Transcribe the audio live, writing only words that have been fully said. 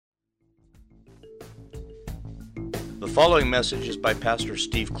The following message is by Pastor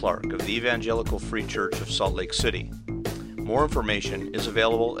Steve Clark of the Evangelical Free Church of Salt Lake City. More information is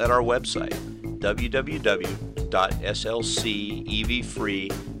available at our website,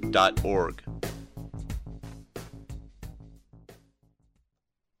 www.slcevfree.org.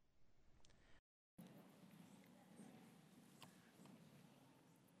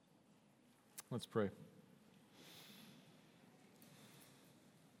 Let's pray.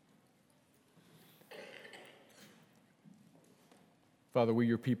 Father, we,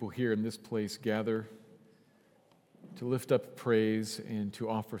 your people here in this place, gather to lift up praise and to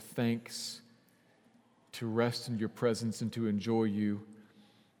offer thanks, to rest in your presence and to enjoy you,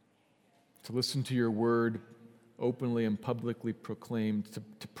 to listen to your word openly and publicly proclaimed, to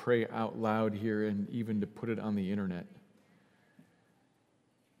pray out loud here and even to put it on the internet.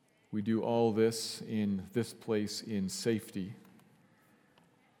 We do all this in this place in safety.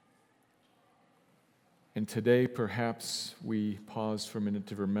 And today, perhaps we pause for a minute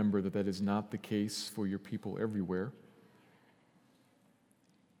to remember that that is not the case for your people everywhere.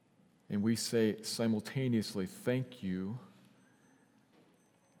 And we say simultaneously, thank you,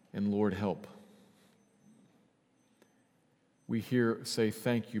 and Lord, help. We here say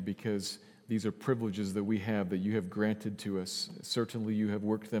thank you because these are privileges that we have, that you have granted to us. Certainly you have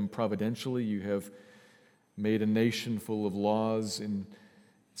worked them providentially. You have made a nation full of laws in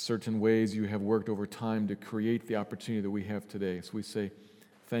certain ways. You have worked over time to create the opportunity that we have today. So we say,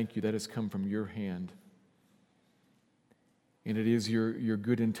 thank you, that has come from your hand. And it is your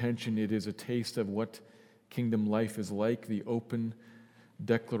good intention. It is a taste of what kingdom life is like, the open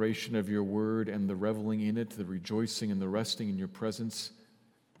declaration of your word and the reveling in it, the rejoicing and the resting in your presence.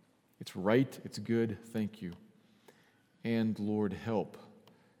 It's right, it's good, thank you. And Lord, help,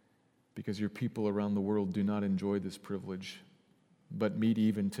 because your people around the world do not enjoy this privilege, but meet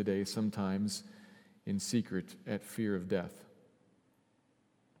even today sometimes in secret at fear of death.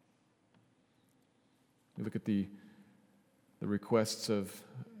 We look at the requests of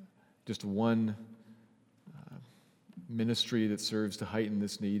just one ministry that serves to heighten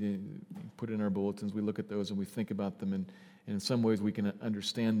this need and put in our bulletins. We look at those and we think about them, and in some ways we can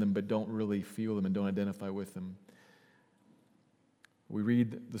understand them but don't really feel them and don't identify with them. We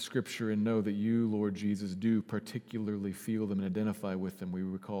read the scripture and know that you, Lord Jesus, do particularly feel them and identify with them. We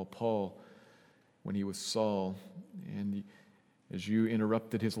recall Paul when he was Saul, and as you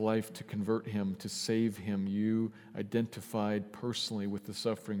interrupted his life to convert him, to save him, you identified personally with the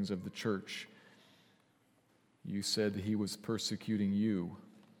sufferings of the church. You said that he was persecuting you.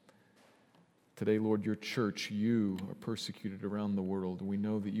 Today, Lord, your church, you are persecuted around the world. We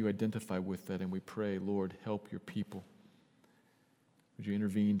know that you identify with that, and we pray, Lord, help your people. Would you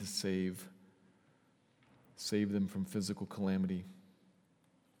intervene to save them from physical calamity?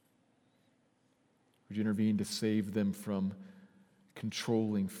 Would you intervene to save them from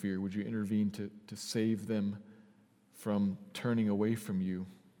controlling fear? Would you intervene to save them from turning away from you?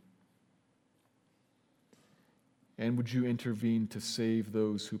 And would you intervene to save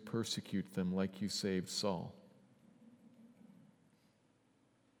those who persecute them like you saved Saul?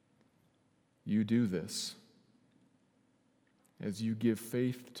 You do this as you give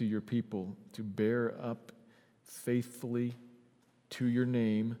faith to your people to bear up faithfully to your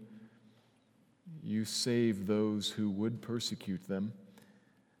name. You save those who would persecute them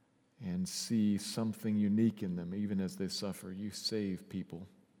and see something unique in them, even as they suffer. You save people.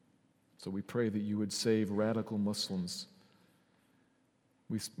 So we pray that you would save radical Muslims.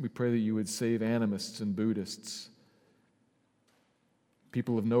 We pray that you would save animists and Buddhists,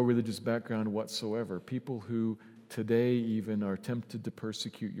 people of no religious background whatsoever, people who today even are tempted to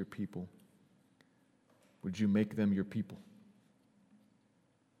persecute your people. Would you make them your people?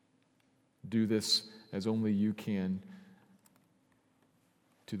 Do this as only you can,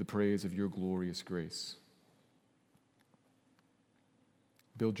 to the praise of your glorious grace.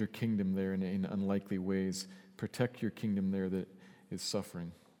 Build your kingdom there in unlikely ways. Protect your kingdom there that is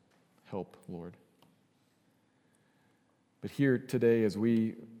suffering. Help, Lord. But here today, as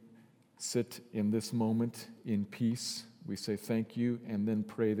we sit in this moment in peace, we say thank you and then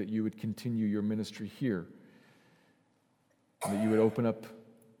pray that you would continue your ministry here. And that you would open up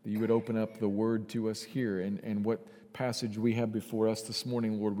the word to us here. And what passage we have before us this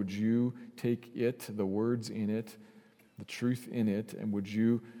morning, Lord, would you take it, the words in it, the truth in it, and would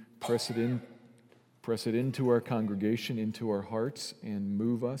you press it into our congregation, into our hearts, and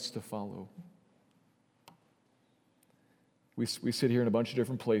move us to follow. We sit here in a bunch of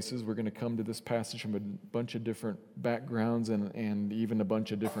different places. We're going to come to this passage from a bunch of different backgrounds and even a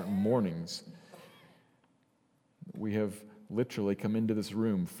bunch of different mornings. We have literally come into this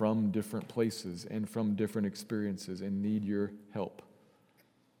room from different places and from different experiences and need your help.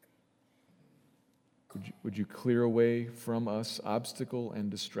 Would you clear away from us obstacle and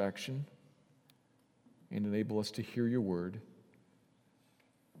distraction and enable us to hear your word,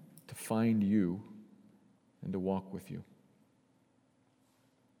 to find you, and to walk with you?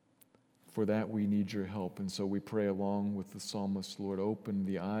 For that we need your help, and so we pray along with the psalmist, Lord, open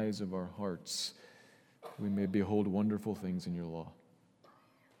the eyes of our hearts, we may behold wonderful things in your law.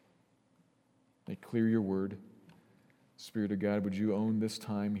 May clear your word. Spirit of God, would you own this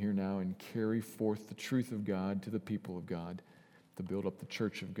time here now and carry forth the truth of God to the people of God, to build up the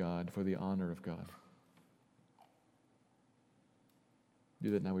church of God for the honor of God.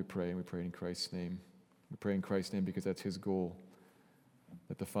 Do that now, we pray, and we pray in Christ's name. We pray in Christ's name because that's his goal,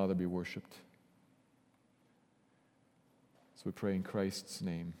 that the Father be worshiped. So we pray in Christ's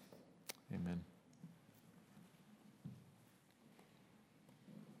name. Amen.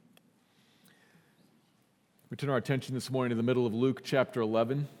 We turn our attention this morning to the middle of Luke chapter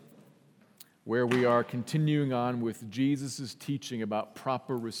 11, where we are continuing on with Jesus' teaching about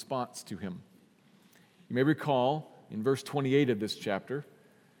proper response to him. You may recall in verse 28 of this chapter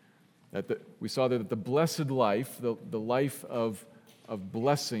that we saw that the blessed life, the life of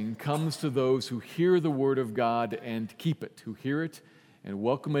blessing, comes to those who hear the word of God and keep it, who hear it and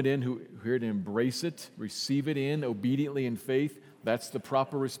welcome it in, who hear it and embrace it, receive it in obediently in faith. That's the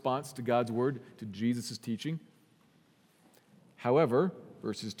proper response to God's word, to Jesus' teaching. However,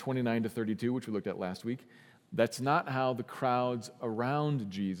 verses 29 to 32, which we looked at last week, that's not how the crowds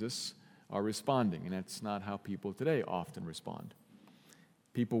around Jesus are responding, and that's not how people today often respond.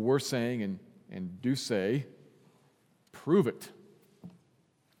 People were saying and do say, prove it.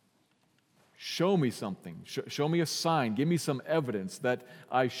 Show me something. Show me a sign. Give me some evidence that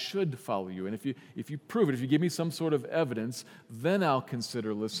I should follow you. And if you prove it, if you give me some sort of evidence, then I'll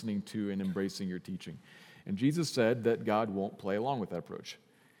consider listening to and embracing your teaching. And Jesus said that God won't play along with that approach.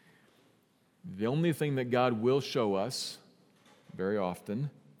 The only thing that God will show us, very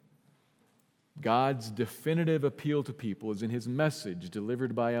often, God's definitive appeal to people is in his message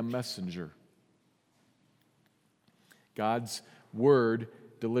delivered by a messenger. God's word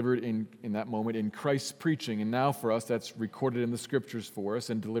delivered in that moment in Christ's preaching. And now for us, that's recorded in the Scriptures for us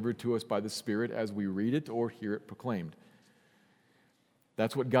and delivered to us by the Spirit as we read it or hear it proclaimed.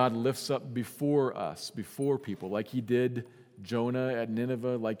 That's what God lifts up before us, before people, like he did Jonah at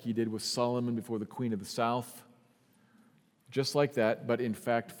Nineveh, like he did with Solomon before the Queen of the South. Just like that, but in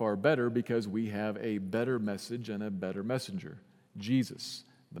fact far better, because we have a better message and a better messenger, Jesus,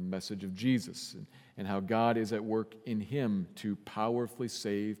 the message of Jesus, and how God is at work in him to powerfully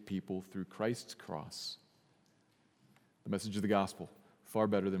save people through Christ's cross. The message of the gospel, far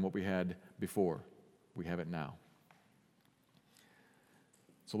better than what we had before. We have it now.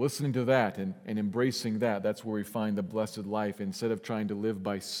 So listening to that and embracing that, that's where we find the blessed life. Instead of trying to live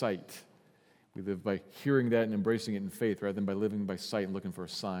by sight, we live by hearing that and embracing it in faith rather than by living by sight and looking for a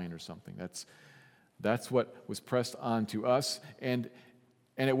sign or something. That's what was pressed on to us, and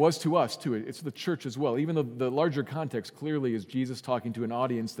it was to us too. It's the church as well, even though the larger context clearly is Jesus talking to an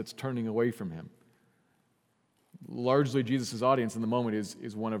audience that's turning away from him. Largely Jesus' audience in the moment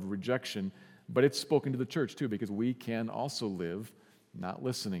is one of rejection, but it's spoken to the church too, because we can also live not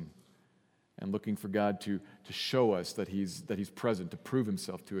listening and looking for God to show us that he's present, to prove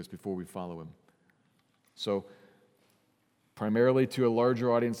himself to us before we follow him. So primarily to a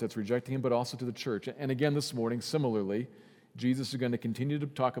larger audience that's rejecting him, but also to the church. And again this morning, similarly, Jesus is going to continue to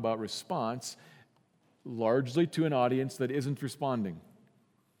talk about response largely to an audience that isn't responding.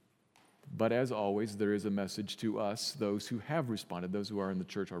 But as always, there is a message to us, those who have responded, those who are in the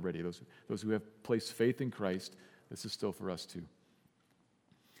church already, those who have placed faith in Christ. This is still for us too.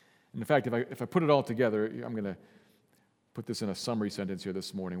 And in fact, if I put it all together, I'm going to put this in a summary sentence here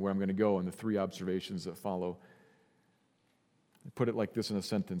this morning, where I'm going to go in the three observations that follow. Put it like this in a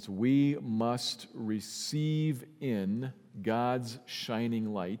sentence: we must receive in God's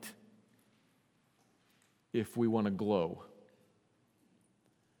shining light if we want to glow.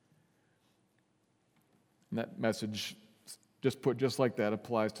 And that message, just put just like that,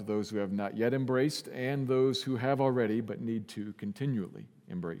 applies to those who have not yet embraced and those who have already but need to continually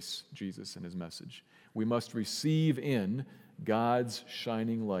embrace Jesus and his message. We must receive in God's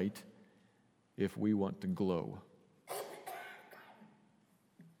shining light if we want to glow.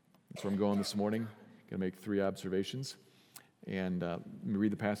 That's where I'm going this morning. I'm going to make three observations. And let me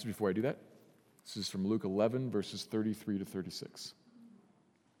read the passage before I do that. This is from Luke 11, verses 33 to 36.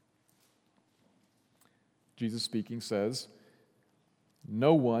 Jesus speaking says,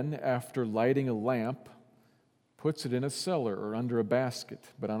 "No one, after lighting a lamp, puts it in a cellar or under a basket,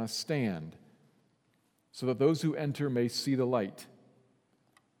 but on a stand, so that those who enter may see the light.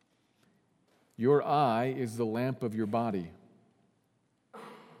 Your eye is the lamp of your body.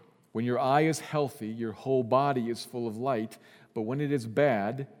 When your eye is healthy, your whole body is full of light, but when it is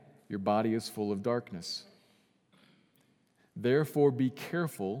bad, your body is full of darkness. Therefore be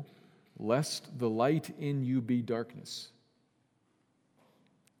careful, lest the light in you be darkness.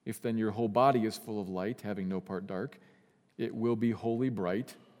 If then your whole body is full of light, having no part dark, it will be wholly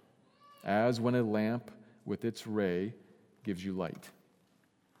bright, as when a lamp with its ray gives you light.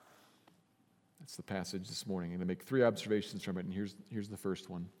 That's the passage this morning. I'm going to make 3 observations from it, and here's the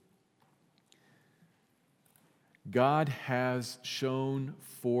first one. God has shown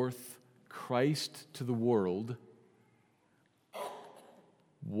forth Christ to the world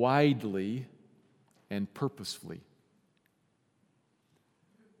widely and purposefully.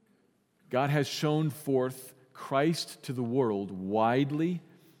 God has shown forth Christ to the world widely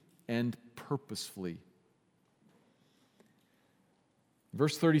and purposefully.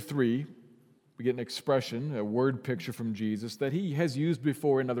 Verse 33, we get an expression, a word picture from Jesus that he has used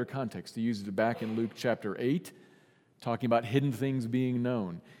before in other contexts. He used it back in Luke chapter 8, talking about hidden things being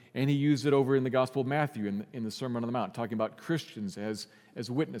known. And he used it over in the Gospel of Matthew in the Sermon on the Mount, talking about Christians as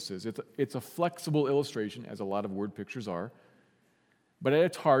witnesses. It's a flexible illustration, as a lot of word pictures are. But at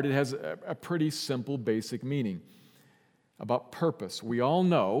its heart, it has a pretty simple, basic meaning about purpose. We all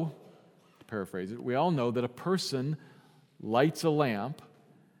know, to paraphrase it, we all know that a person lights a lamp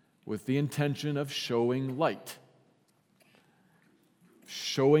with the intention of showing light,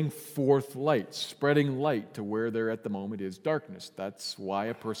 showing forth light, spreading light to where there at the moment is darkness. That's why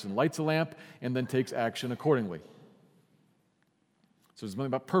a person lights a lamp and then takes action accordingly. So there's something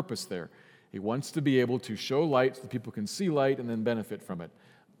about purpose there. He wants to be able to show light so that people can see light and then benefit from it.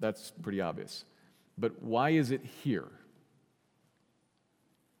 That's pretty obvious. But why is it here?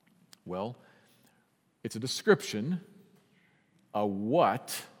 Well, it's a description, a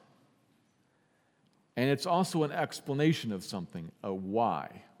what, and it's also an explanation of something, a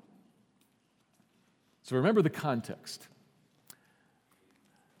why. So remember the context.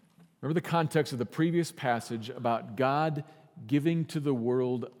 Remember the context of the previous passage about God giving to the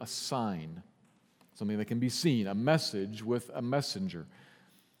world a sign, something that can be seen, a message with a messenger.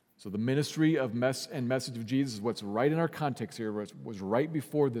 So the ministry of message of Jesus is what's right in our context here, was right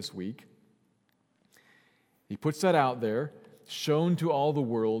before this week. He puts that out there, shown to all the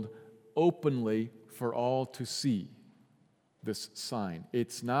world, openly for all to see, this sign.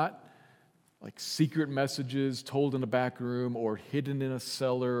 It's not like secret messages told in a back room or hidden in a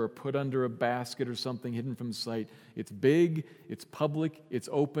cellar or put under a basket or something hidden from sight. It's big, it's public, it's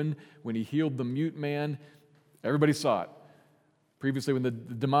open. When he healed the mute man, everybody saw it. Previously, when the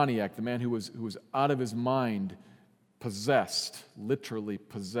demoniac, the man who was out of his mind, possessed, literally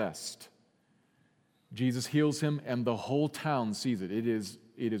possessed, Jesus heals him and the whole town sees it. It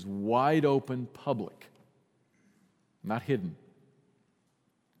is wide open, public, not hidden.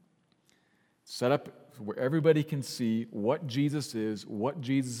 Set up where everybody can see what Jesus is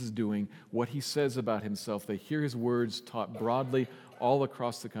doing, what he says about himself. They hear his words taught broadly all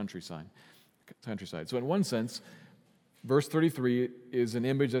across the countryside. So in one sense, verse 33 is an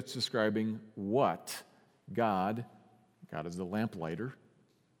image that's describing what God is the lamplighter,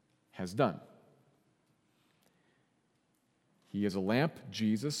 has done. He is a lamp,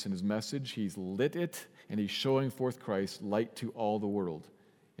 Jesus, in his message. He's lit it, and he's showing forth Christ, light to all the world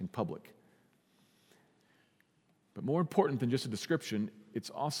in public. But more important than just a description, it's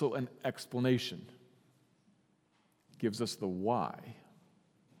also an explanation. It gives us the why.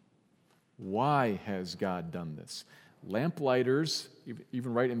 Why has God done this? Lamplighters,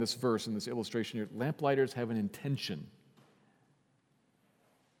 even right in this verse, in this illustration here, lamplighters have an intention.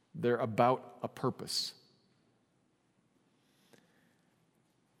 They're about a purpose.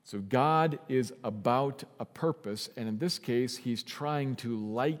 So God is about a purpose, and in this case, he's trying to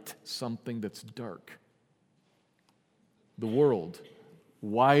light something that's dark. The world,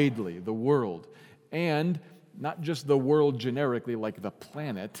 widely, the world. And not just the world generically, like the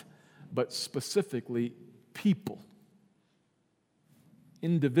planet, but specifically people.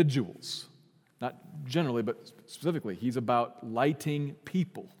 Individuals. Not generally, but specifically. He's about lighting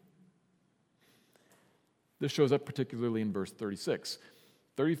people. This shows up particularly in verse 36.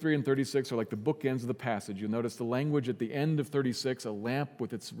 33 and 36 are like the bookends of the passage. You'll notice the language at the end of 36, a lamp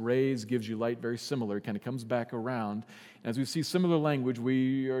with its rays gives you light, very similar. It kind of comes back around. And as we see similar language,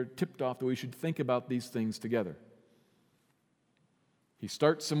 we are tipped off that we should think about these things together. He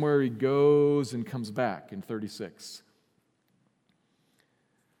starts somewhere, he goes and comes back in 36.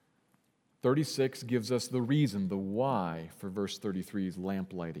 36 gives us the reason, the why for verse 33's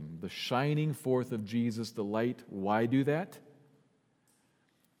lamp lighting. The shining forth of Jesus, the light. Why do that?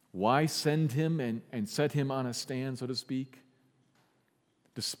 Why send him and set him on a stand, so to speak?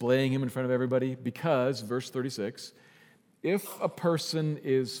 Displaying him in front of everybody? Because, verse 36, if a person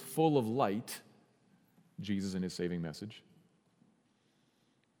is full of light, Jesus in his saving message,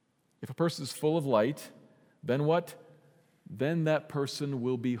 if a person is full of light, then what? Then that person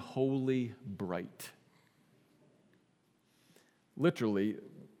will be wholly bright. Literally,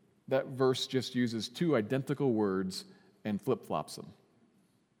 that verse just uses two identical words and flip-flops them.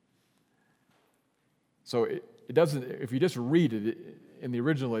 So it doesn't, if you just read it in the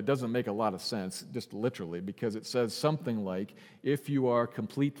original, it doesn't make a lot of sense, just literally, because it says something like, if you are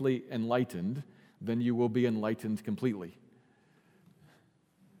completely enlightened, then you will be enlightened completely.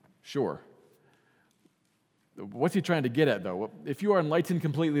 Sure. What's he trying to get at, though? If you are enlightened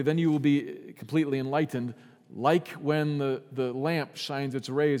completely, then you will be completely enlightened, like when the lamp shines its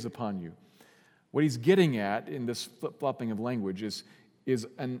rays upon you. What he's getting at in this flip-flopping of language is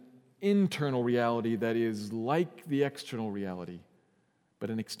an internal reality that is like the external reality, but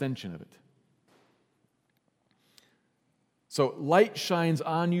an extension of it. So light shines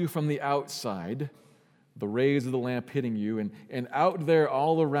on you from the outside, the rays of the lamp hitting you, and out there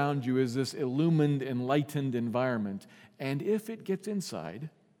all around you is this illumined, enlightened environment. And if it gets inside,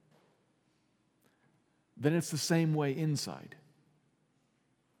 then it's the same way inside.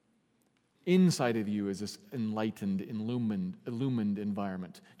 Inside of you is this enlightened, illumined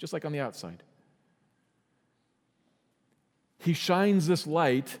environment, just like on the outside. He shines this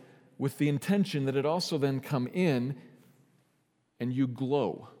light with the intention that it also then come in and you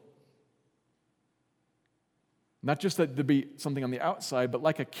glow. Not just that there be something on the outside, but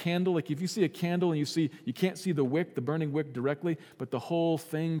like a candle. Like if you see a candle and you can't see the wick, the burning wick directly, but the whole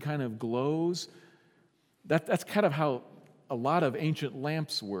thing kind of glows. That's kind of how a lot of ancient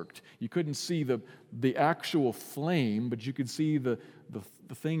lamps worked. You couldn't see the actual flame, but you could see the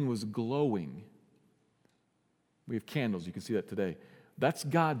thing was glowing. We have candles, you can see that today. That's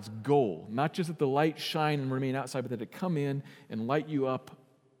God's goal. Not just that the light shine and remain outside, but that it come in and light you up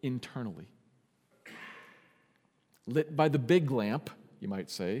internally. Lit by the big lamp, you might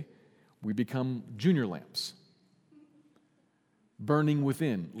say, we become junior lamps. Burning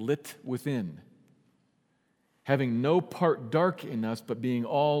within, lit within. Having no part dark in us, but being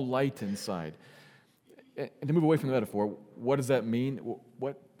all light inside. And to move away from the metaphor, what does that mean?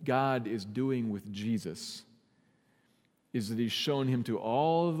 What God is doing with Jesus is that he's shown him to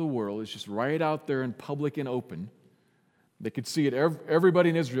all of the world. It's just right out there in public and open. They could see it. Everybody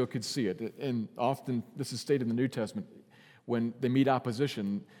in Israel could see it. And often, this is stated in the New Testament, when they meet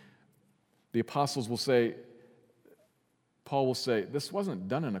opposition, the apostles will say, Paul will say, this wasn't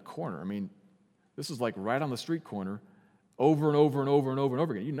done in a corner. I mean, this is like right on the street corner, over and over and over and over and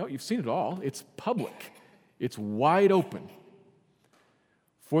over again. You know, you've seen it all. It's public. It's wide open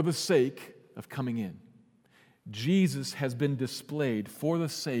for the sake of coming in. Jesus has been displayed for the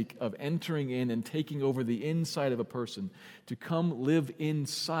sake of entering in and taking over the inside of a person, to come live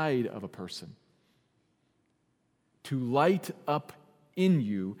inside of a person, to light up in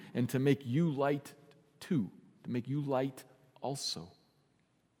you and to make you light too, to make you light also.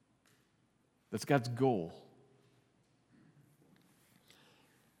 That's God's goal.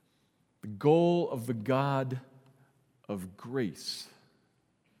 The goal of the God of grace.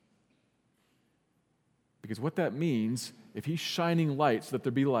 Because what that means, if he's shining light so that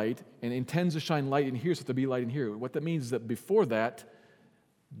there be light, and intends to shine light in here so that there be light in here, what that means is that before that,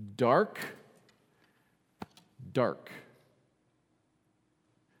 dark.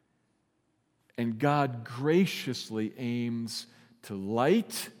 And God graciously aims to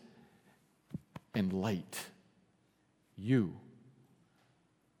light and light you.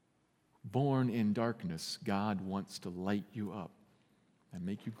 Born in darkness, God wants to light you up and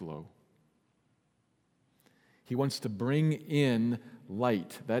make you glow. He wants to bring in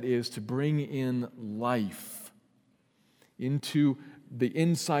light, that is, to bring in life into the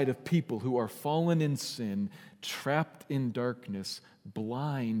inside of people who are fallen in sin, trapped in darkness,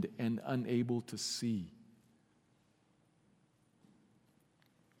 blind and unable to see.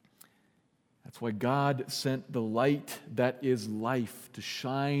 That's why God sent the light that is life to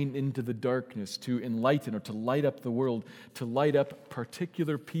shine into the darkness, to enlighten or to light up the world, to light up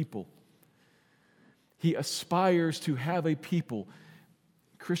particular people. He aspires to have a people.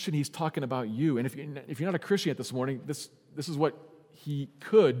 Christian, he's talking about you. And if you're not a Christian yet this morning, this is what he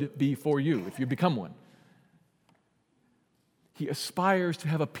could be for you if you become one. He aspires to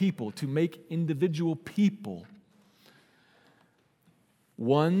have a people, to make individual people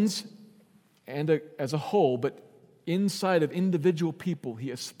ones and as a whole, but inside of individual people,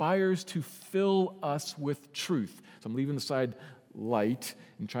 he aspires to fill us with truth. So I'm leaving aside light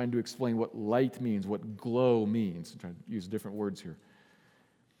and trying to explain what light means, what glow means. I'm trying to use different words here.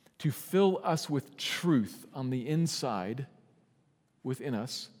 To fill us with truth on the inside, within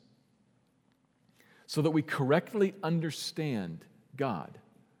us, so that we correctly understand God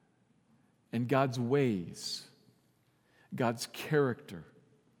and God's ways, God's character,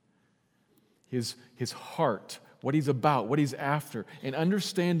 His heart, what He's about, what He's after, and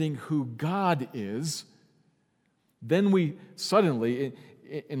understanding who God is. Then we suddenly,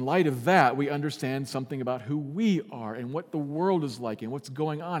 in light of that, we understand something about who we are and what the world is like and what's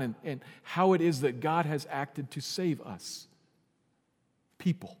going on and how it is that God has acted to save us.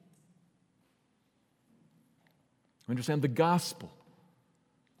 People. We understand the gospel.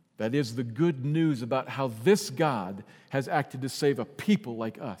 That is the good news about how this God has acted to save a people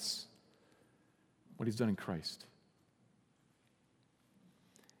like us. What He's done in Christ.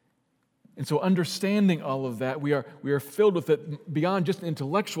 And so understanding all of that, we are filled with it beyond just an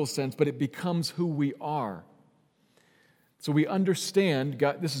intellectual sense, but it becomes who we are. So we understand,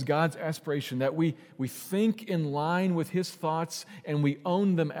 God, this is God's aspiration, that we think in line with His thoughts and we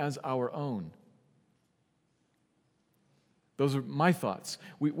own them as our own. Those are my thoughts.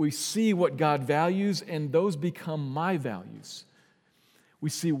 We see what God values and those become my values. We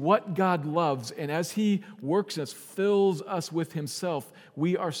see what God loves, and as He works in us, fills us with Himself,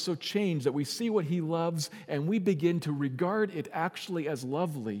 we are so changed that we see what He loves and we begin to regard it actually as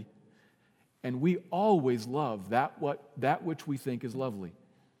lovely, and we always love that which we think is lovely.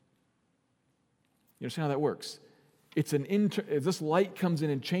 You understand how that works? It's as this light comes in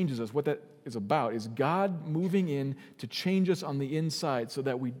and changes us, what that is about is God moving in to change us on the inside so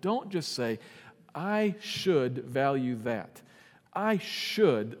that we don't just say, I should value that. I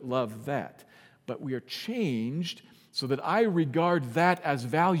should love that. But we are changed so that I regard that as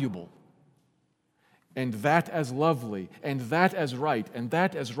valuable, and that as lovely, and that as right, and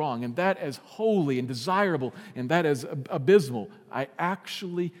that as wrong, and that as holy and desirable, and that as abysmal. I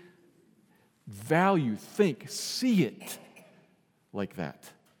actually value, think, see it like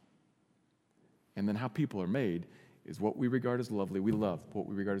that. And then how people are made is what we regard as lovely, we love. What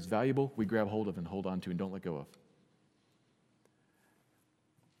we regard as valuable, we grab hold of and hold on to and don't let go of.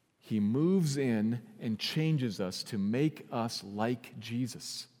 He moves in and changes us to make us like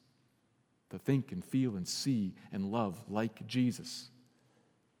Jesus, to think and feel and see and love like Jesus.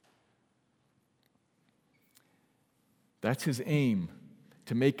 That's His aim,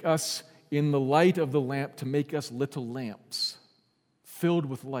 to make us in the light of the lamp, to make us little lamps, filled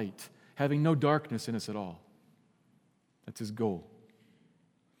with light, having no darkness in us at all. That's His goal.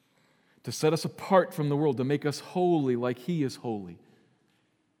 To set us apart from the world, to make us holy like He is holy.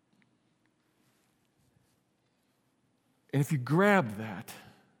 And if you grab that,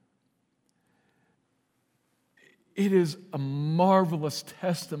 it is a marvelous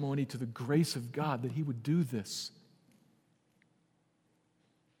testimony to the grace of God that He would do this.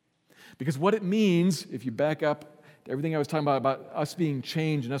 Because what it means, if you back up to everything I was talking about us being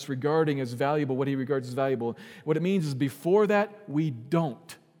changed and us regarding as valuable what He regards as valuable, what it means is before that, we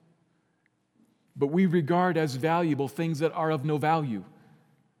don't. But we regard as valuable things that are of no value.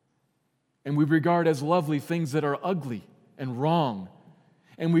 And we regard as lovely things that are ugly and wrong.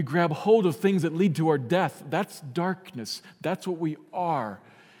 And we grab hold of things that lead to our death. That's darkness. That's what we are.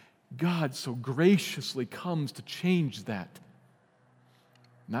 God so graciously comes to change that.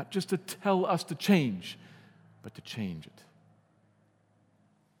 Not just to tell us to change, but to change it.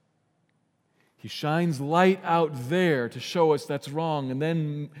 He shines light out there to show us that's wrong and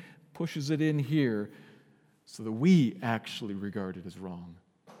then pushes it in here so that we actually regard it as wrong.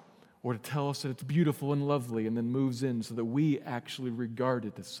 Or to tell us that it's beautiful and lovely and then moves in so that we actually regard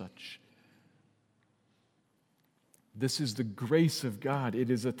it as such. This is the grace of God. It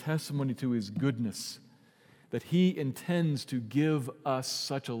is a testimony to His goodness that He intends to give us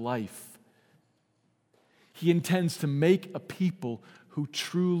such a life. He intends to make a people who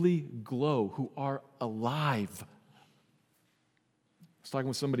truly glow, who are alive. I was talking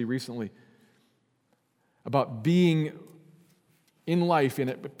with somebody recently about being in life, in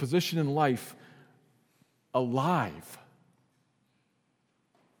a position in life, alive.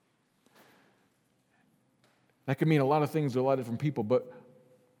 That can mean a lot of things to a lot of different people, but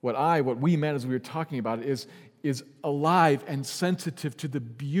what we meant as we were talking about it is alive and sensitive to the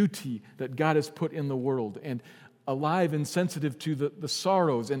beauty that God has put in the world, and alive and sensitive to the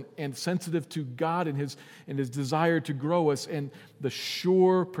sorrows, and sensitive to God and His desire to grow us, and the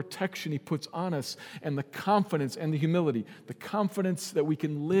sure protection He puts on us, and the confidence and the humility, the confidence that we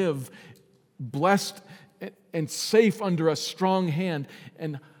can live blessed and safe under a strong hand,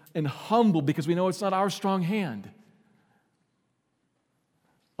 and humble because we know it's not our strong hand.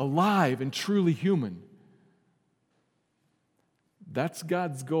 Alive and truly human. That's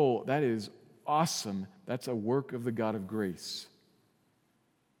God's goal. That is awesome. That's a work of the God of grace.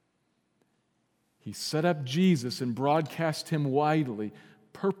 He set up Jesus and broadcast him widely,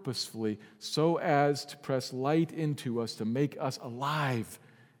 purposefully, so as to press light into us, to make us alive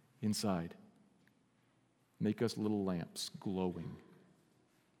inside. Make us little lamps glowing.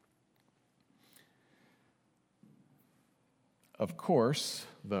 Of course,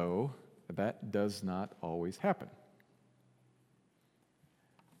 though, that does not always happen.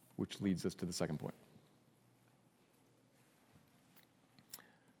 Which leads us to the second point.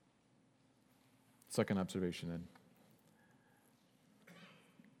 Second observation then.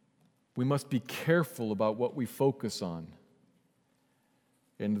 We must be careful about what we focus on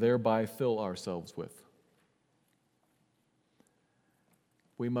and thereby fill ourselves with.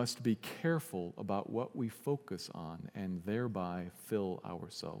 We must be careful about what we focus on and thereby fill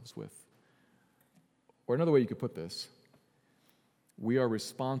ourselves with. Or another way you could put this, we are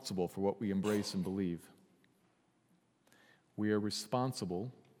responsible for what we embrace and believe. We are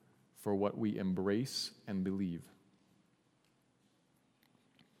responsible for what we embrace and believe.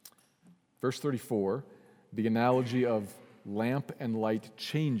 Verse 34, the analogy of lamp and light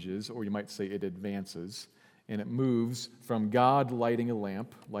changes, or you might say it advances, and it moves from God lighting a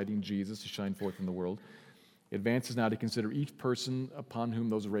lamp, lighting Jesus to shine forth in the world. It advances now to consider each person upon whom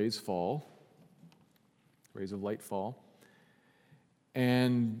those rays fall, rays of light fall,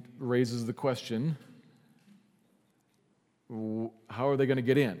 and raises the question, how are they going to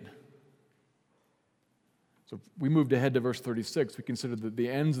get in? So if we moved ahead to verse 36, we considered the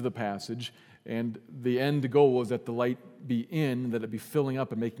ends of the passage, and the end goal was that the light be in, that it be filling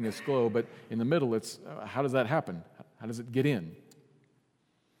up and making us glow, but in the middle it's, how does that happen? How does it get in?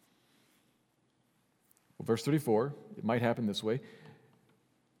 Well, verse 34, it might happen this way.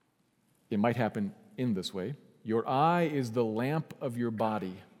 It might happen in this way. Your eye is the lamp of your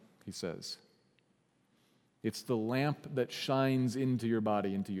body, he says. It's the lamp that shines into your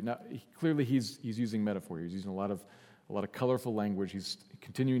body, into you. Now, clearly he's using metaphor. He's using a lot of colorful language. He's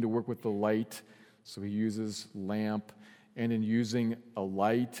continuing to work with the light, so he uses lamp. And in using a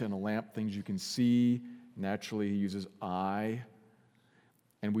light and a lamp, things you can see, naturally he uses eye.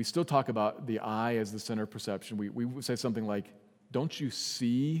 And we still talk about the eye as the center of perception. We say something like, don't you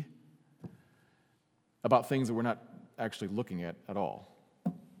see, about things that we're not actually looking at all.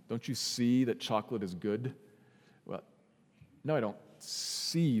 Don't you see that chocolate is good? Well, no, I don't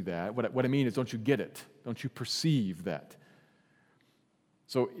see that. What I mean is, don't you get it? Don't you perceive that?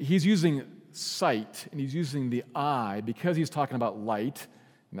 So he's using sight, and he's using the eye because he's talking about light,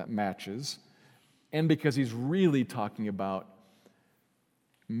 and that matches, and because he's really talking about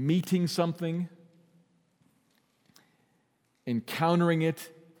meeting something, encountering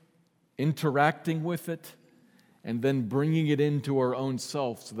it, interacting with it, and then bringing it into our own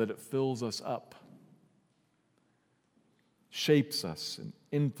self so that it fills us up, shapes us, and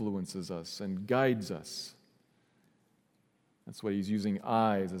influences us, and guides us. That's why he's using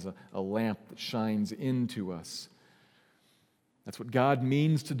eyes as a lamp that shines into us. That's what God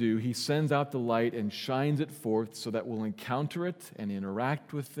means to do. He sends out the light and shines it forth so that we'll encounter it and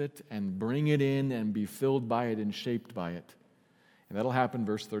interact with it and bring it in and be filled by it and shaped by it. And that'll happen,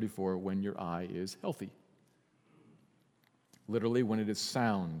 verse 34, when your eye is healthy. Literally, when it is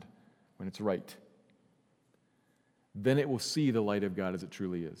sound, when it's right. Then it will see the light of God as it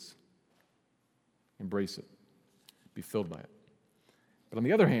truly is. Embrace it. Be filled by it. But on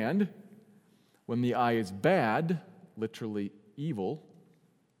the other hand, when the eye is bad, literally evil,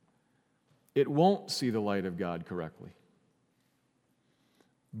 it won't see the light of God correctly.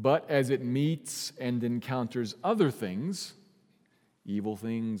 But as it meets and encounters other things, evil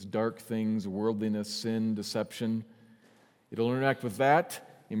things, dark things, worldliness, sin, deception, it'll interact with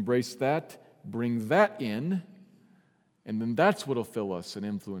that, embrace that, bring that in, and then that's what will fill us and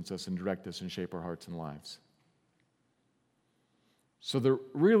influence us and direct us and shape our hearts and lives. So there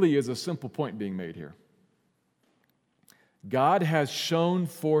really is a simple point being made here. God has shown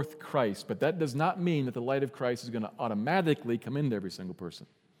forth Christ, but that does not mean that the light of Christ is going to automatically come into every single person.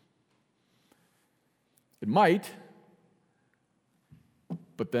 It might,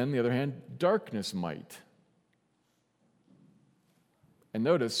 but then, on the other hand, darkness might. And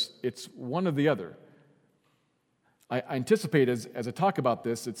notice, it's one or the other. I anticipate as I talk about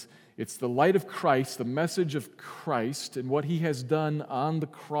this, it's the light of Christ, the message of Christ, and what he has done on the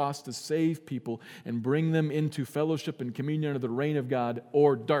cross to save people and bring them into fellowship and communion under the reign of God,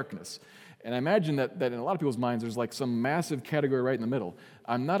 or darkness. And I imagine that in a lot of people's minds, there's like some massive category right in the middle.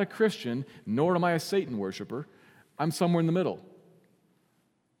 I'm not a Christian, nor am I a Satan worshiper. I'm somewhere in the middle.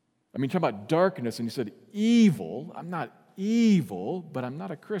 I mean, talk about darkness, and you said evil. I'm not evil, but I'm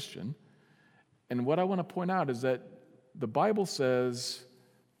not a Christian. And what I want to point out is that the Bible says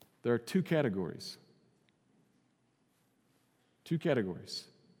there are two categories. Two categories.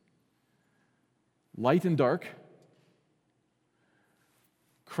 Light and dark,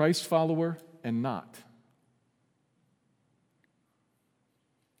 Christ follower and not.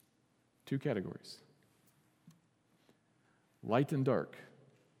 Two categories. Light and dark,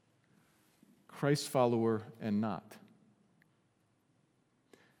 Christ follower and not.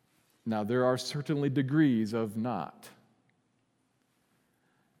 Now, there are certainly degrees of not,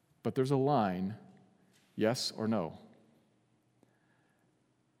 but there's a line, yes or no.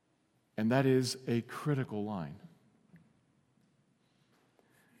 And that is a critical line.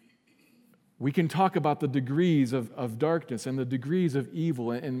 We can talk about the degrees of darkness and the degrees of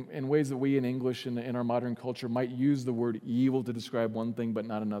evil in ways that we in English and in our modern culture might use the word evil to describe one thing but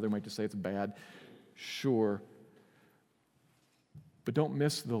not another. We might just say it's bad. Sure. But don't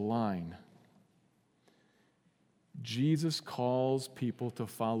miss the line. Jesus calls people to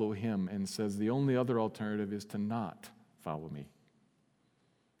follow him and says the only other alternative is to not follow me.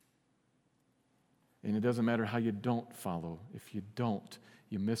 And it doesn't matter how you don't follow. If you don't,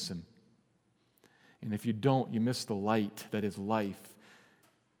 you miss him. And if you don't, you miss the light that is life.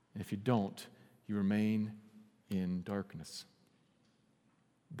 And if you don't, you remain in darkness.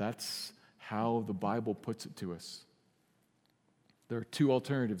 That's how the Bible puts it to us. There are two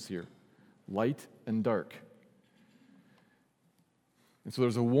alternatives here, light and dark. And so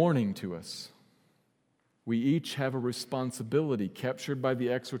there's a warning to us. We each have a responsibility captured by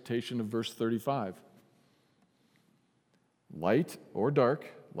the exhortation of verse 35. Light or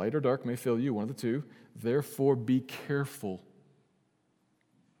dark may fail you, one of the two. Therefore, be careful.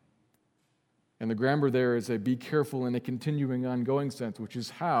 And the grammar there is a be careful in a continuing, ongoing sense, which is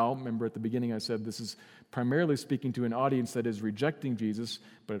how, remember at the beginning I said this is primarily speaking to an audience that is rejecting Jesus,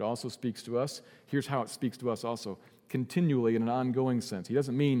 but it also speaks to us. Here's how it speaks to us also. Continually in an ongoing sense. He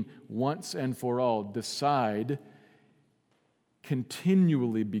doesn't mean once and for all. Decide,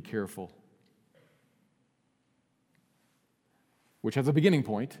 continually be careful. Which has a beginning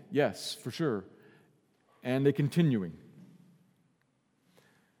point, yes, for sure, and a continuing.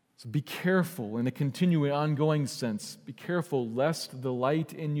 So be careful in a continuing, ongoing sense. Be careful lest the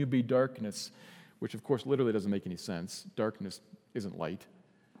light in you be darkness, which of course literally doesn't make any sense. Darkness isn't light.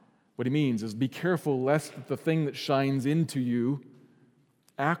 What he means is be careful lest the thing that shines into you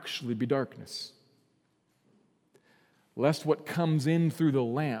actually be darkness. Lest what comes in through the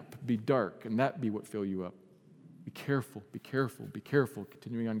lamp be dark, and that be what fill you up. Be careful, be careful, be careful,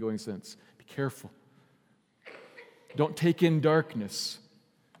 continuing ongoing sense. Be careful. Don't take in darkness.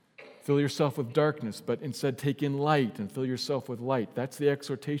 Fill yourself with darkness, but instead take in light and fill yourself with light. That's the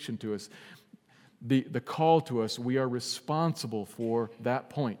exhortation to us. The call to us, we are responsible for that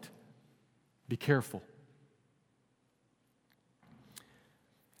point. Be careful.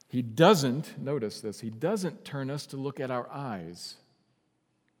 He doesn't, notice this, he doesn't turn us to look at our eyes,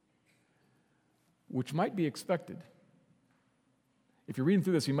 which might be expected. If you're reading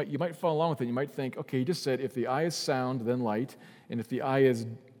through this, you might follow along with it. You might think, okay, he just said if the eye is sound, then light, and if the eye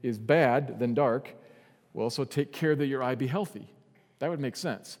is bad, then dark. Well, so take care that your eye be healthy. That would make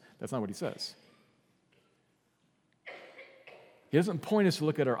sense. That's not what he says. He doesn't point us to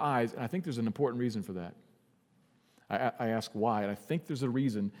look at our eyes, and I think there's an important reason for that. I ask why, and I think there's a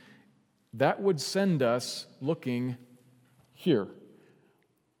reason. That would send us looking here.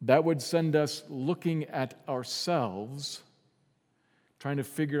 That would send us looking at ourselves, trying to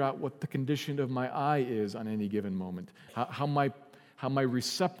figure out what the condition of my eye is on any given moment, how my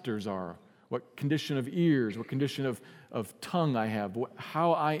receptors are, what condition of ears, what condition of tongue I have,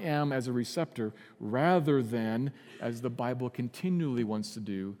 how I am as a receptor, rather than, as the Bible continually wants to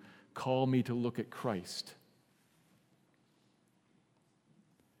do, call me to look at Christ.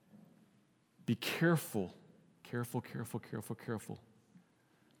 Be careful, careful, careful, careful, careful.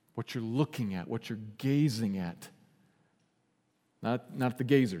 What you're looking at, what you're gazing at. Not the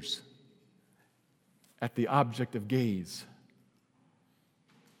gazers, at the object of gaze.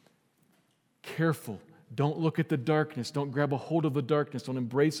 Careful. Don't look at the darkness. Don't grab a hold of the darkness. Don't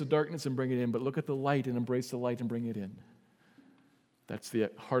embrace the darkness and bring it in, but look at the light and embrace the light and bring it in. That's the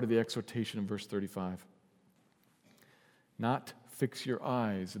heart of the exhortation in verse 35. Not fix your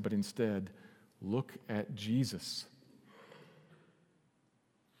eyes, but instead look at Jesus.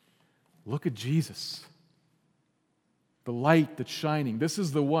 Look at Jesus. the light that's shining. This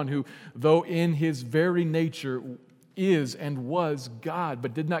is the one who, though in his very nature is and was God,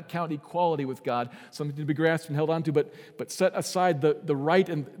 but did not count equality with God, something to be grasped and held onto, but set aside the right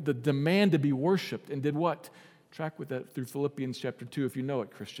and the demand to be worshipped, and did what? Track with that through Philippians chapter 2 if you know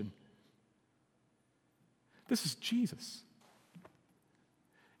it, Christian. This is Jesus.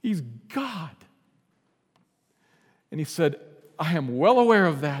 He's God. And he said, I am well aware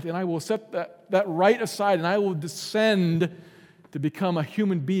of that, and I will set that right aside, and I will descend to become a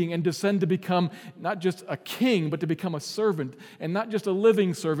human being, and descend to become not just a king, but to become a servant, and not just a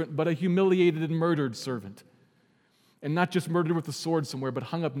living servant, but a humiliated and murdered servant. And not just murdered with a sword somewhere, but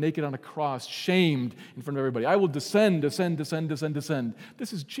hung up naked on a cross, shamed in front of everybody. I will descend. This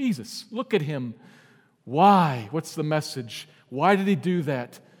is Jesus. Look at him. Why? What's the message? Why did he do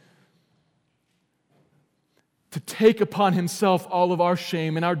that? To take upon himself all of our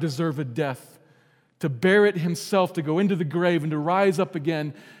shame and our deserved death, to bear it himself, to go into the grave and to rise up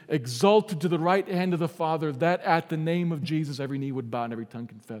again, exalted to the right hand of the Father, that at the name of Jesus every knee would bow and every tongue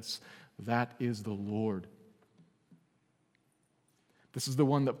confess, that is the Lord. This is the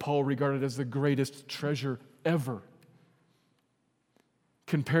one that Paul regarded as the greatest treasure ever,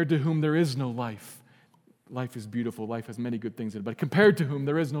 compared to whom there is no life. Life is beautiful, life has many good things in it, but compared to whom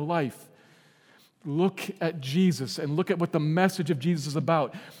there is no life. Look at Jesus and look at what the message of Jesus is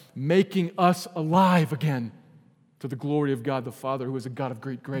about, making us alive again to the glory of God the Father, who is a God of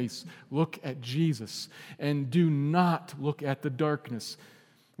great grace. Look at Jesus and do not look at the darkness.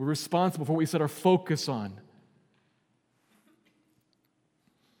 We're responsible for what we set our focus on.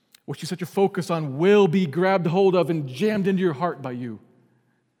 What you set your focus on will be grabbed hold of and jammed into your heart by you.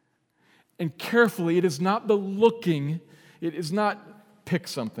 And carefully, it is not the looking, it is not pick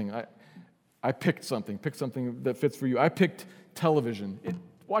something. I picked something. Pick something that fits for you. I picked television.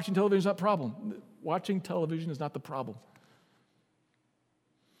 Watching television is not the problem. Watching television is not the problem.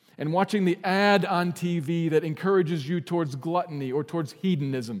 And watching the ad on TV that encourages you towards gluttony or towards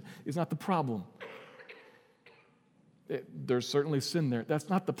hedonism is not the problem. There's certainly sin there. That's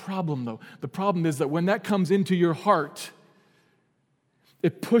not the problem, though. The problem is that when that comes into your heart,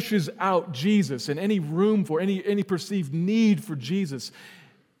 it pushes out Jesus and any room for, any perceived need for Jesus.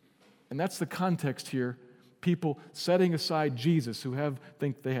 And that's the context here. People setting aside Jesus who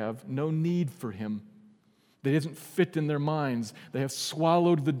think they have no need for him. That doesn't fit in their minds. They have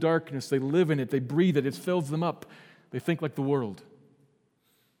swallowed the darkness. They live in it. They breathe it. It fills them up. They think like the world.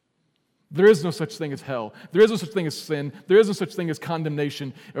 There is no such thing as hell. There is no such thing as sin. There is no such thing as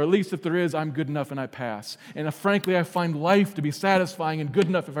condemnation. Or at least if there is, I'm good enough and I pass. And frankly, I find life to be satisfying and good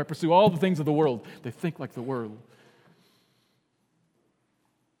enough if I pursue all the things of the world. They think like the world.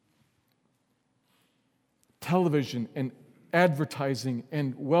 Television and advertising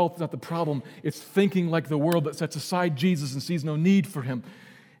and wealth is not the problem. It's thinking like the world that sets aside Jesus and sees no need for him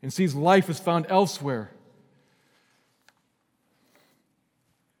and sees life is found elsewhere.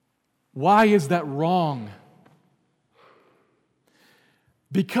 Why is that wrong?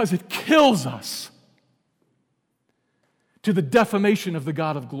 Because it kills us to the defamation of the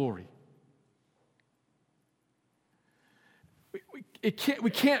God of glory.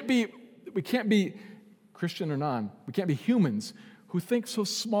 We can't be Christian or non, we can't be humans who think so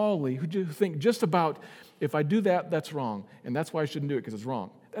smallly, who think just about, if I do that, that's wrong, and that's why I shouldn't do it because it's wrong.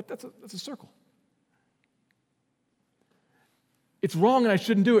 That's a circle. It's wrong and I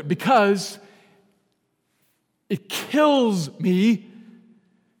shouldn't do it because it kills me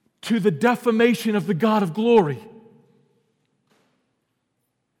to the defamation of the God of glory.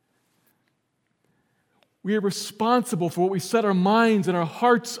 We are responsible for what we set our minds and our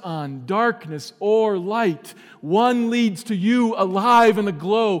hearts on, darkness or light. One leads to you alive and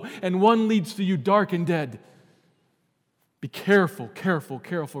aglow, and one leads to you dark and dead. Be careful, careful,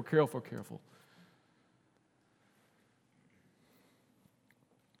 careful, careful, careful.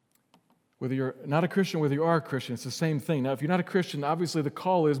 Whether you're not a Christian, whether you are a Christian, it's the same thing. Now, if you're not a Christian, obviously the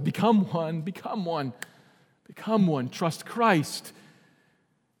call is become one, become one, become one. Trust Christ.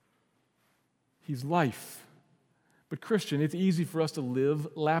 He's life. But Christian, it's easy for us to live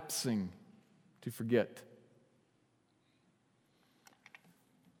lapsing, to forget.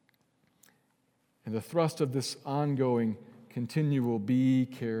 And the thrust of this ongoing, continual, be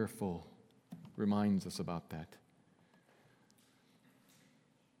careful, reminds us about that.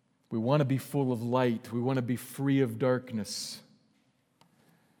 We want to be full of light. We want to be free of darkness.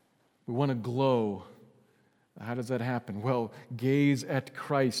 We want to glow. How does that happen? Well, gaze at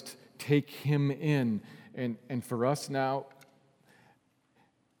Christ. Take him in. And for us now,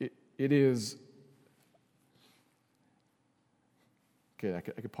 it is... Okay, I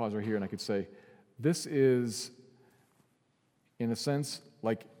could pause right here and I could say, this is in a sense,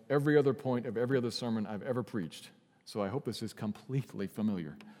 like every other point of every other sermon I've ever preached. So I hope this is completely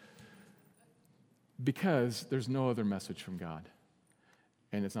familiar. Because there's no other message from God,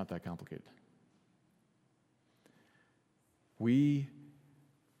 and it's not that complicated. We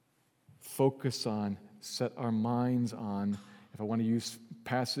focus on, set our minds on, if I want to use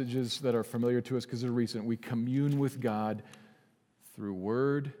passages that are familiar to us because they're recent, we commune with God through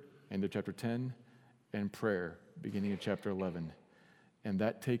word, end of chapter 10, and prayer, beginning of chapter 11. And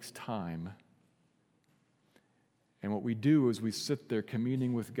that takes time. And what we do is we sit there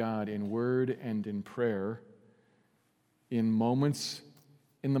communing with God in word and in prayer, in moments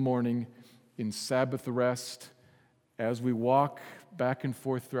in the morning, in Sabbath rest, as we walk back and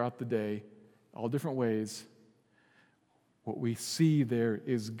forth throughout the day, all different ways. What we see there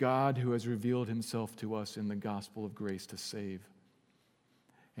is God who has revealed himself to us in the gospel of grace to save.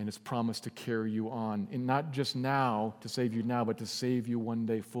 And has promised to carry you on, and not just now, to save you now, but to save you one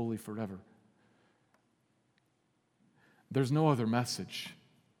day fully forever. There's no other message.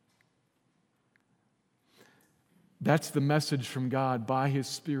 That's the message from God by His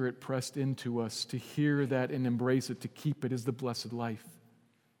Spirit pressed into us. To hear that and embrace it, to keep it, is the blessed life.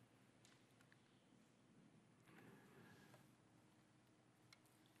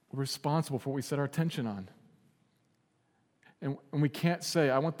 We're responsible for what we set our attention on. And we can't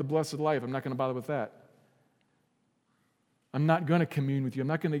say, I want the blessed life. I'm not going to bother with that. I'm not going to commune with you. I'm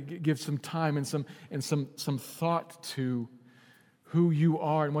not going to give some time and some thought to who you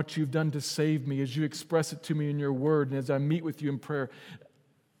are and what you've done to save me as you express it to me in your word and as I meet with you in prayer.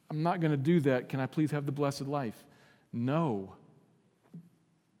 I'm not going to do that. Can I please have the blessed life? No.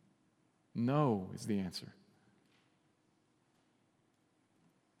 No is the answer.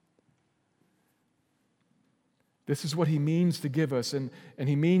 This is what He means to give us, and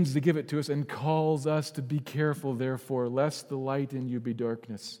He means to give it to us and calls us to be careful, therefore, lest the light in you be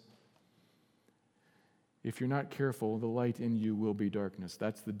darkness. If you're not careful, the light in you will be darkness.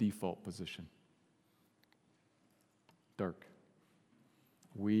 That's the default position. Dark.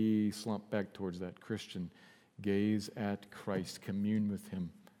 We slump back towards that. Christian, gaze at Christ, commune with Him.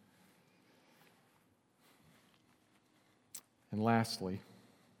 And lastly,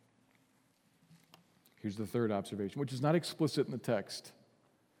 here's the third observation, which is not explicit in the text.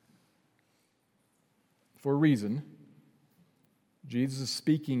 For a reason, Jesus is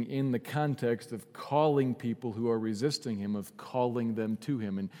speaking in the context of calling people who are resisting Him, of calling them to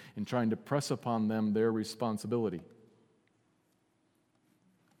Him and trying to press upon them their responsibility,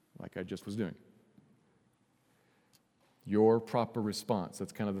 like I just was doing. Your proper response.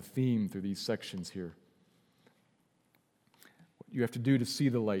 That's kind of the theme through these sections here. What you have to do to see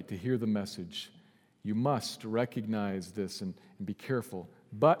the light, to hear the message, you must recognize this and be careful.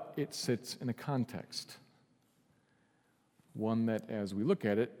 But it sits in a context. One that, as we look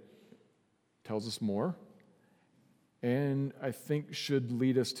at it, tells us more, and I think should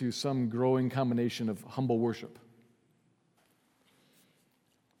lead us to some growing combination of humble worship.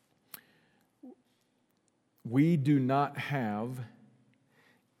 We do not have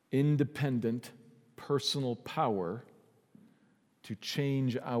independent personal power to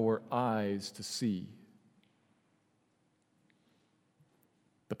change our eyes to see.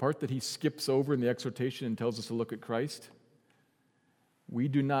 The part that he skips over in the exhortation and tells us to look at Christ, we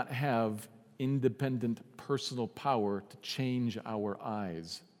do not have independent personal power to change our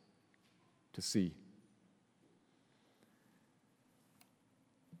eyes to see.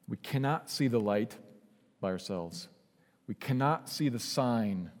 We cannot see the light by ourselves. We cannot see the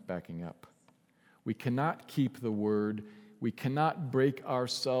sign backing up. We cannot keep the word. We cannot break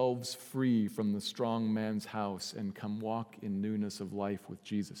ourselves free from the strong man's house and come walk in newness of life with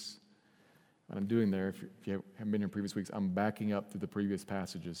Jesus. What I'm doing there, if you haven't been in previous weeks, I'm backing up through the previous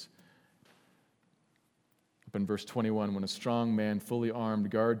passages. Up in verse 21, when a strong man, fully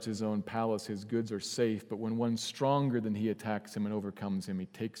armed, guards his own palace, his goods are safe. But when one stronger than he attacks him and overcomes him, he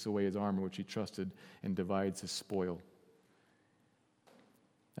takes away his armor which he trusted and divides his spoil.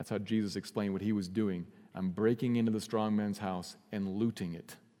 That's how Jesus explained what he was doing. I'm breaking into the strong man's house and looting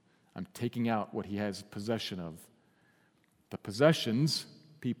it. I'm taking out what he has possession of. The possessions,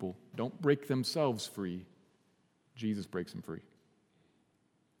 people, don't break themselves free. Jesus breaks them free.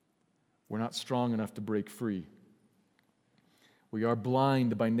 We're not strong enough to break free. We are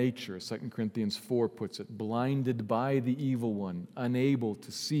blind by nature, 2 Corinthians 4 puts it, blinded by the evil one, unable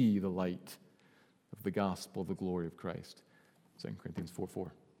to see the light of the gospel of the glory of Christ. 2 Corinthians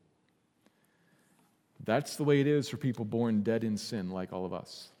 4:4. That's the way it is for people born dead in sin, like all of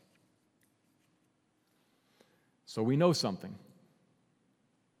us. So we know something,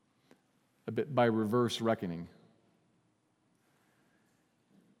 a bit by reverse reckoning.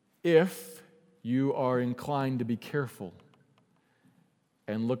 If you are inclined to be careful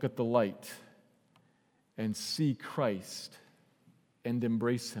and look at the light and see Christ and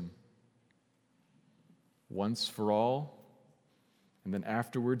embrace Him once for all, and then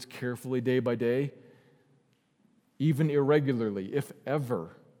afterwards carefully day by day, even irregularly, if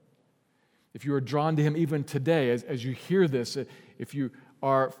ever. If you are drawn to Him even today, as you hear this, if you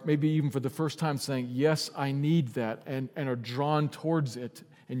are maybe even for the first time saying, yes, I need that, and are drawn towards it,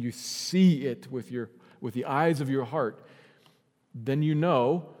 and you see it with the eyes of your heart, then you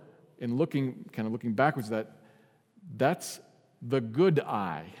know, in looking backwards, that's the good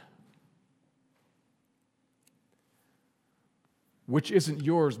eye, which isn't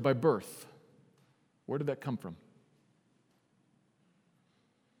yours by birth. Where did that come from?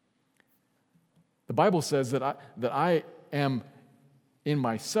 The Bible says that I am in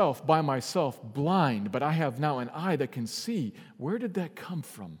myself, by myself, blind, but I have now an eye that can see. Where did that come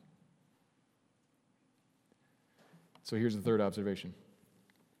from? So here's the third observation.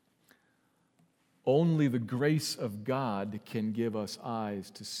 Only the grace of God can give us eyes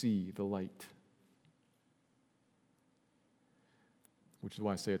to see the light. Which is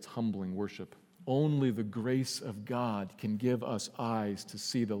why I say it's humbling worship. Only the grace of God can give us eyes to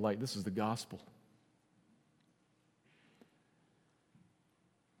see the light. This is the gospel.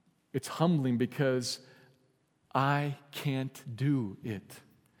 It's humbling because I can't do it.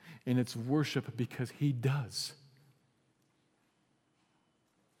 And it's worship because He does.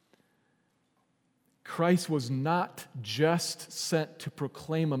 Christ was not just sent to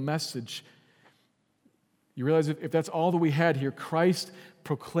proclaim a message. You realize if that's all that we had here, Christ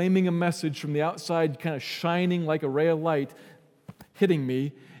proclaiming a message from the outside, kind of shining like a ray of light, hitting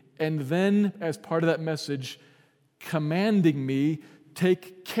me, and then as part of that message, commanding me,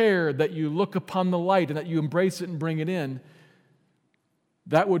 take care that you look upon the light and that you embrace it and bring it in,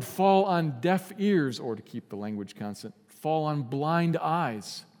 that would fall on deaf ears, or to keep the language constant, fall on blind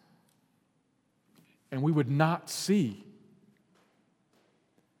eyes, and we would not see.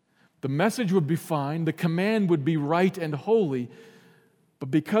 The message would be fine, the command would be right and holy,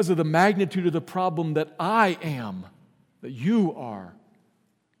 but because of the magnitude of the problem that I am, that you are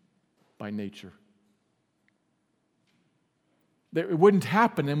by nature, that it wouldn't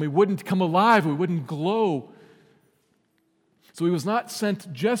happen and we wouldn't come alive, we wouldn't glow. So He was not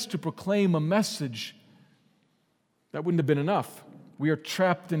sent just to proclaim a message. That wouldn't have been enough. We are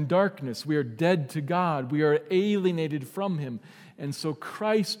trapped in darkness. We are dead to God. We are alienated from Him. And so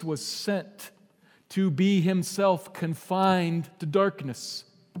Christ was sent to be Himself confined to darkness.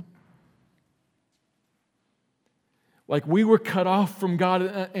 Like we were cut off from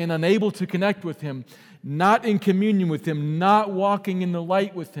God and unable to connect with Him, not in communion with Him, not walking in the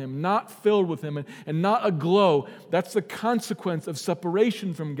light with Him, not filled with Him, and not aglow. That's the consequence of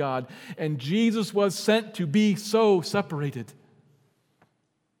separation from God. And Jesus was sent to be so separated.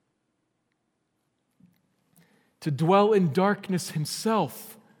 To dwell in darkness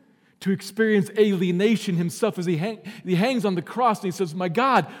Himself, to experience alienation Himself as He hangs on the cross and He says, my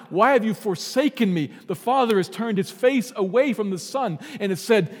God, why have you forsaken me? The Father has turned His face away from the Son and has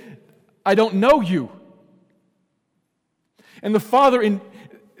said, I don't know you. And the Father,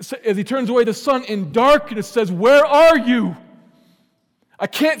 as He turns away the Son in darkness, says, where are you? I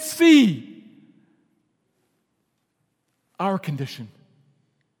can't see. Our condition.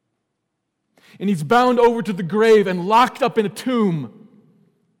 And He's bound over to the grave and locked up in a tomb.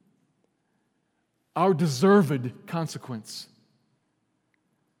 Our deserved consequence.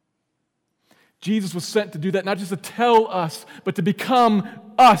 Jesus was sent to do that, not just to tell us, but to become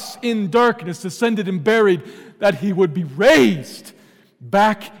us in darkness, descended and buried, that He would be raised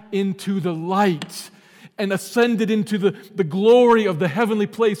back into the light and ascended into the glory of the heavenly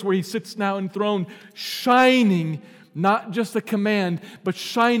place where He sits now enthroned, shining not just a command, but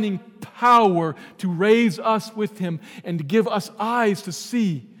shining power to raise us with Him and to give us eyes to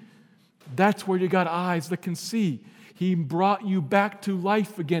see. That's where you got eyes that can see. He brought you back to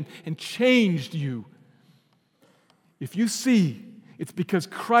life again and changed you. If you see, it's because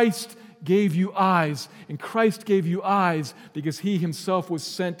Christ gave you eyes, and Christ gave you eyes because He Himself was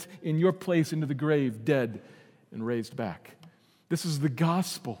sent in your place into the grave, dead and raised back. This is the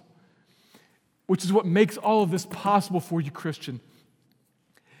gospel, which is what makes all of this possible for you, Christian.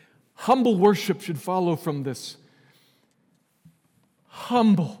 Humble worship should follow from this.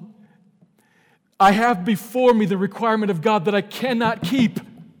 Humble. I have before me the requirement of God that I cannot keep.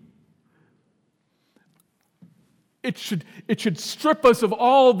 It should strip us of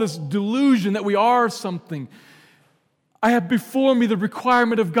all this delusion that we are something. I have before me the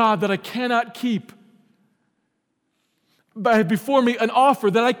requirement of God that I cannot keep. before me an offer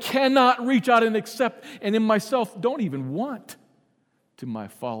that I cannot reach out and accept, and in myself don't even want, to my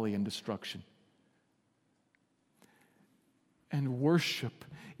folly and destruction. And worship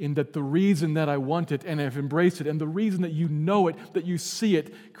in that the reason that I want it and have embraced it, and the reason that you know it, that you see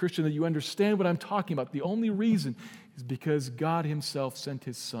it, Christian, that you understand what I'm talking about, the only reason is because God Himself sent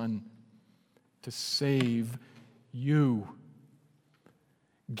His Son to save you.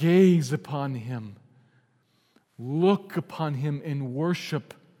 Gaze upon Him. Look upon Him in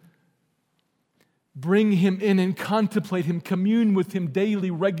worship. Bring Him in and contemplate Him. Commune with Him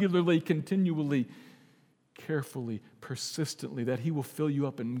daily, regularly, continually, carefully, persistently, that He will fill you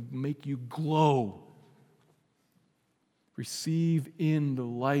up and make you glow. Receive in the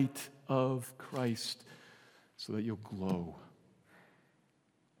light of Christ so that you'll glow.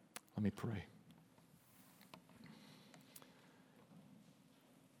 Let me pray.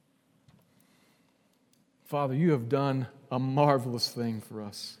 Father, you have done a marvelous thing for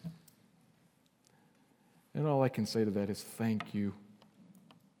us. And all I can say to that is thank you.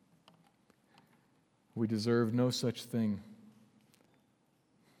 We deserve no such thing.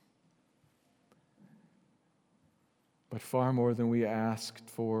 But far more than we asked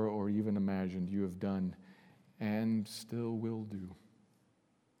for or even imagined, you have done and still will do.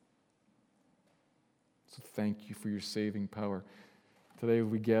 So thank you for your saving power. Today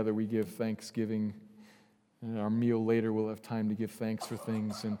we gather, we give thanksgiving. And our meal later, we'll have time to give thanks for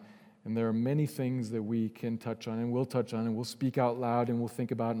things. And there are many things that we can touch on and will touch on and we'll speak out loud and we'll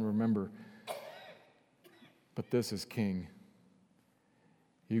think about and remember. But this is King.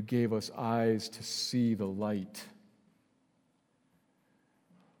 You gave us eyes to see the light.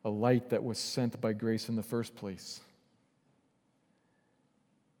 A light that was sent by grace in the first place.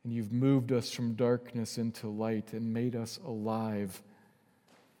 And you've moved us from darkness into light and made us alive.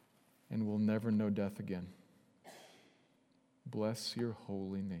 And we'll never know death again. Bless your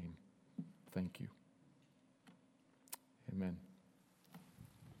holy name. Thank you. Amen.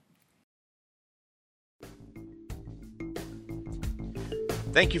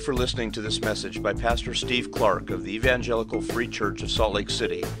 Thank you for listening to this message by Pastor Steve Clark of the Evangelical Free Church of Salt Lake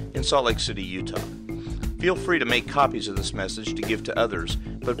City in Salt Lake City, Utah. Feel free to make copies of this message to give to others,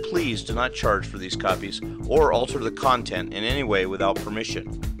 but please do not charge for these copies or alter the content in any way without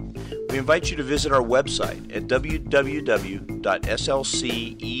permission. We invite you to visit our website at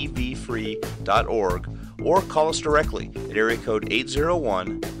www.slcevfree.org or call us directly at area code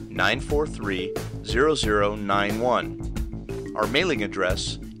 801-943-0091. Our mailing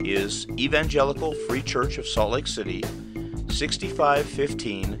address is Evangelical Free Church of Salt Lake City,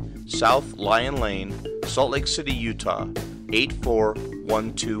 6515 South Lion Lane, Salt Lake City, Utah,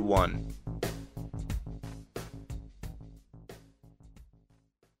 84121.